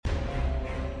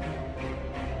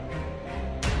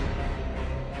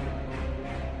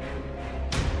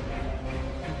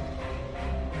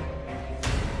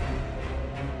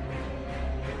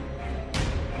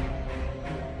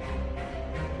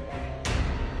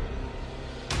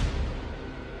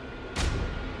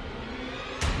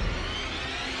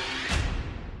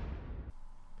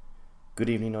Good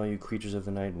evening, all you creatures of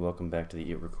the night. Welcome back to the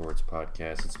It Records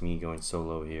podcast. It's me going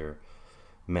solo here,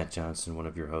 Matt Johnson, one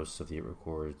of your hosts of the It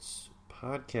Records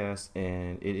podcast,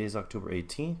 and it is October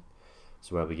 18th,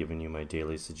 so I'll be giving you my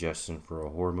daily suggestion for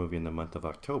a horror movie in the month of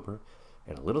October,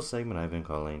 and a little segment I've been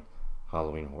calling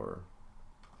Halloween Horror.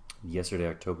 Yesterday,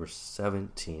 October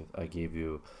 17th, I gave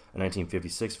you a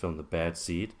 1956 film, The Bad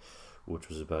Seed, which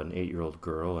was about an 8-year-old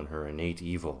girl and her innate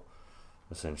evil,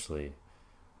 essentially.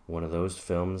 One of those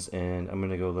films, and I'm going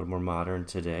to go a little more modern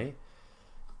today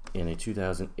in a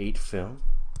 2008 film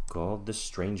called The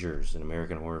Strangers, an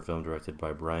American horror film directed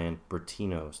by Brian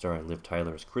Bertino, starring Liv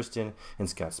Tyler as Kristen and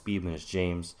Scott Speedman as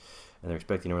James, and they're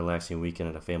expecting a relaxing weekend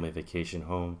at a family vacation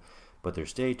home, but their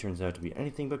stay turns out to be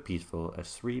anything but peaceful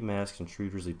as three masked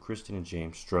intruders leave Kristen and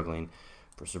James struggling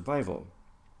for survival.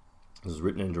 It was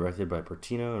written and directed by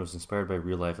Bertino and was inspired by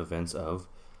real-life events of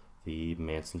the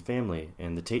Manson family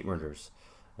and the Tate murders,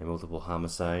 a multiple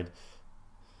homicide,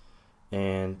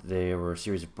 and there were a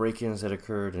series of break-ins that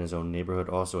occurred in his own neighborhood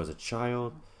also as a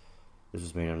child. This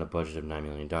was made on a budget of $9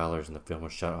 million, and the film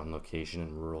was shot on location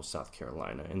in rural South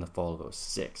Carolina in the fall of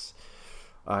 2006.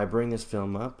 I bring this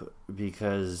film up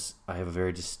because I have a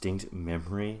very distinct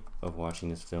memory of watching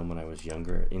this film when I was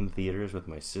younger in theaters with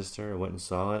my sister. I went and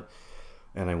saw it,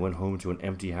 and I went home to an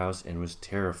empty house and was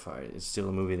terrified. It's still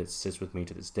a movie that sits with me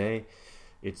to this day.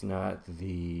 It's not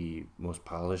the most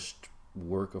polished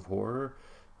work of horror.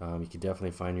 You can definitely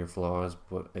find your flaws,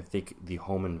 but I think the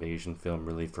home invasion film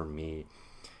really, for me,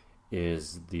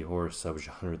 is the horror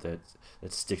subgenre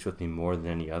that sticks with me more than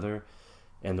any other.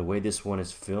 And the way this one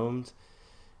is filmed,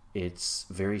 it's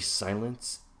very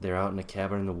silent. They're out in a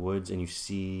cabin in the woods, and you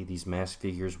see these masked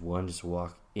figures, one just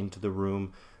walk into the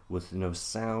room with no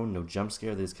sound, no jump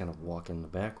scare. They just kind of walk in the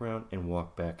background and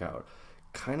walk back out.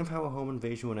 Kind of how a home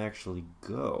invasion would actually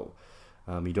go.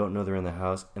 You don't know they're in the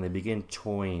house, and they begin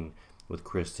toying with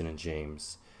Kristen and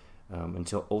James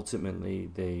until ultimately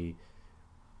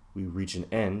we reach an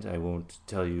end. I won't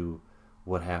tell you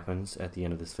what happens at the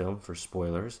end of this film for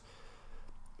spoilers,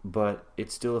 but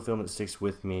it's still a film that sticks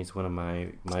with me. It's one of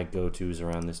my go-tos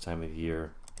around this time of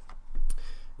year.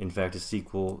 In fact, a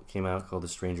sequel came out called The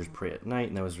Strangers Prey at Night,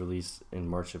 and that was released in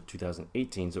March of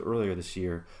 2018, so earlier this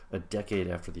year, a decade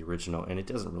after the original, and it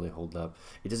doesn't really hold up.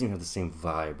 It doesn't even have the same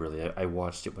vibe, really. I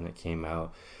watched it when it came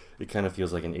out. It kind of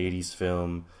feels like an 80s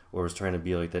film, or it's trying to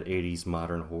be like that 80s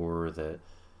modern horror that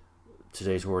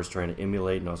today's horror is trying to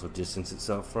emulate and also distance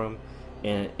itself from,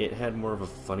 and it had more of a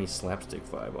funny slapstick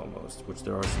vibe almost, which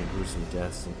there are some gruesome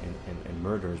deaths and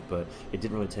murders, but it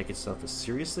didn't really take itself as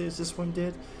seriously as this one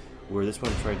did, where this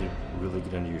one tried to really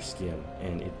get under your skin,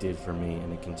 and it did for me,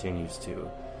 and it continues to.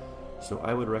 So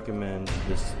I would recommend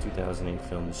this 2008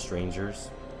 film, The Strangers.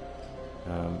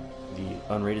 The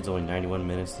unrated is only 91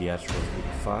 minutes, theatrical is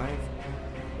 85,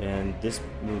 and this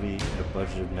movie had a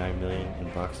budget of $9 million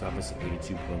and box office of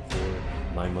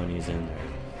 82.4. My money is in there,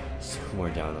 somewhere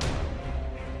down the line.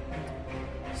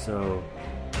 So,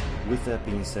 with that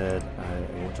being said,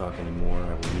 I won't talk anymore. I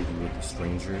will leave you with The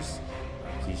Strangers.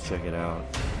 Please check it out,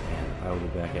 and I will be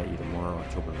back at you tomorrow,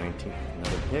 October 19th, with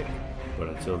another pick. But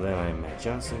until then, I am Matt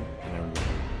Johnson, and I remember,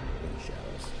 in the shadows.